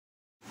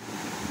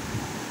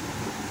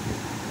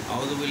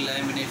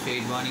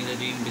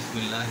औज़ुबिल्लाहिमिनश्शैतानिर्रजीम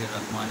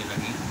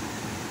बिस्मिल्लाहिर्रहमानिर्रहीम।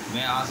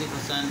 मैं आसिफ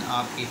हसन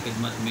आपकी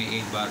खिदमत में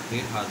एक बार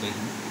फिर हाजिर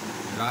हूँ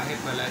राह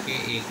फलाह के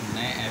एक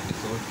नए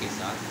एपिसोड के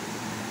साथ।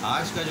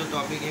 आज का जो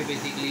टॉपिक है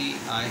basically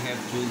I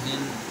have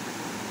chosen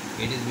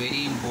it is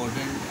very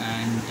important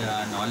and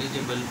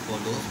knowledgeable for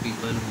those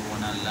people who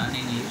wanna learn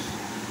English.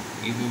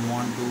 If you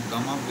want to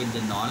come up with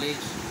the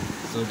knowledge,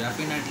 so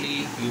definitely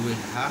you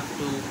will have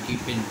to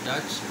keep in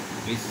touch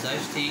with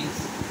such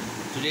things.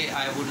 Today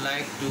I would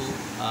like to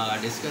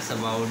discuss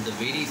about the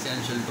very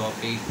essential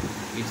topic.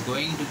 It's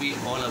going to be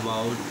all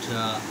about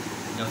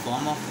the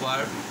form of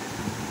verb.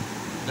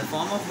 The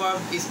form of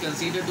verb is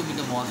considered to be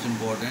the most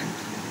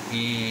important,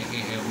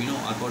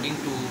 according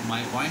to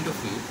my point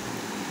of view.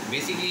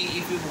 Basically,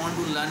 if you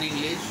want to learn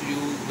English,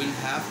 you will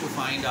have to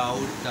find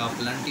out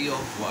plenty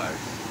of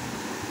words,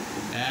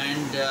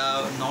 and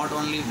not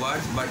only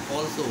words but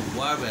also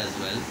verb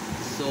as well.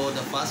 So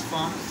the first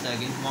form,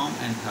 second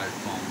form and third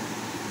form,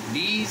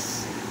 these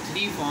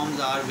three forms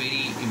are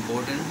very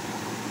important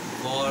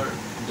for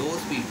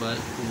those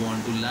people who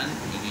want to learn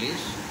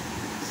English.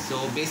 So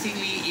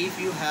basically, if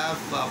you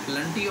have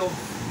plenty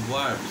of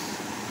verbs,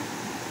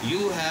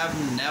 you have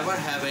never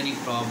have any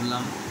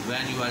problem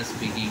when you are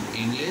speaking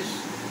English.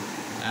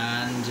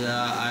 And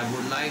I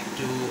would like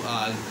to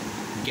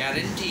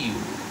guarantee you,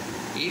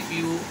 if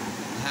you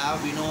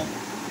have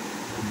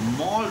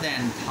more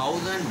than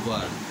 1,000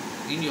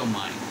 verbs in your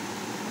mind,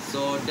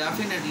 so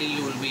definitely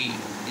you will be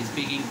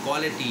speaking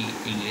quality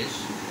English.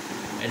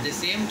 At the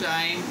same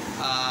time,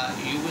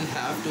 you will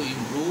have to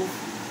improve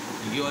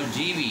your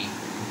GB.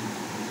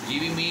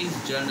 GB means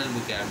general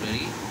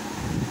vocabulary,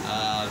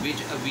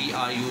 which we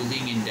are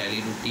using in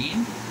daily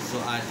routine.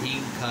 So I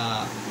think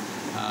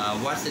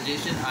what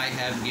suggestion I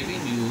have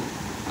given you,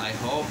 I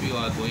hope you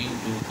are going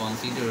to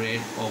consider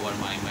it over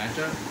my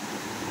matter,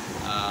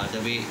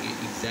 the way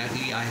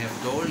exactly I have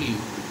told you,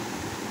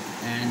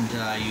 and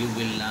you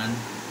will learn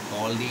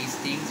all these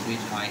things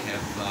which I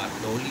have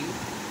told you.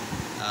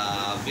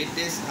 With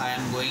this, I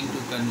am going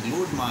to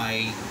conclude my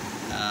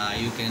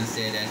you can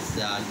say that's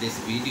this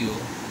video.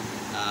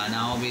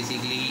 Now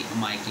basically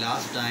my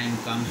class time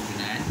comes to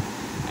an end,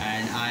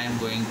 and I am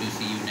going to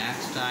see you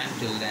next time.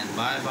 Till then,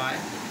 bye bye.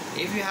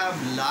 If you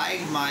have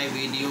liked my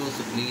video,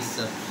 so please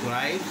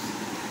subscribe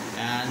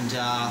and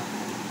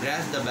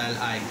press the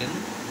bell icon.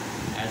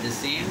 At the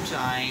same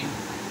time,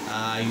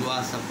 you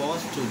are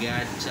supposed to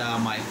get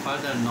my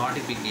further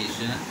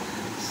notification.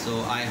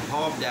 So I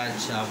hope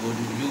that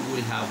you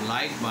would have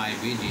liked my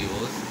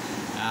videos,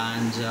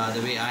 and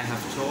the way I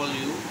have told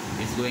you,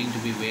 it's going to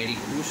be very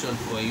crucial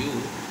for you,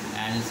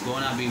 and it's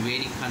gonna be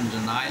very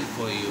convenient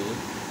for you.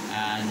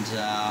 And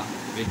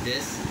with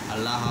this,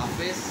 Allah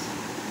Hafiz.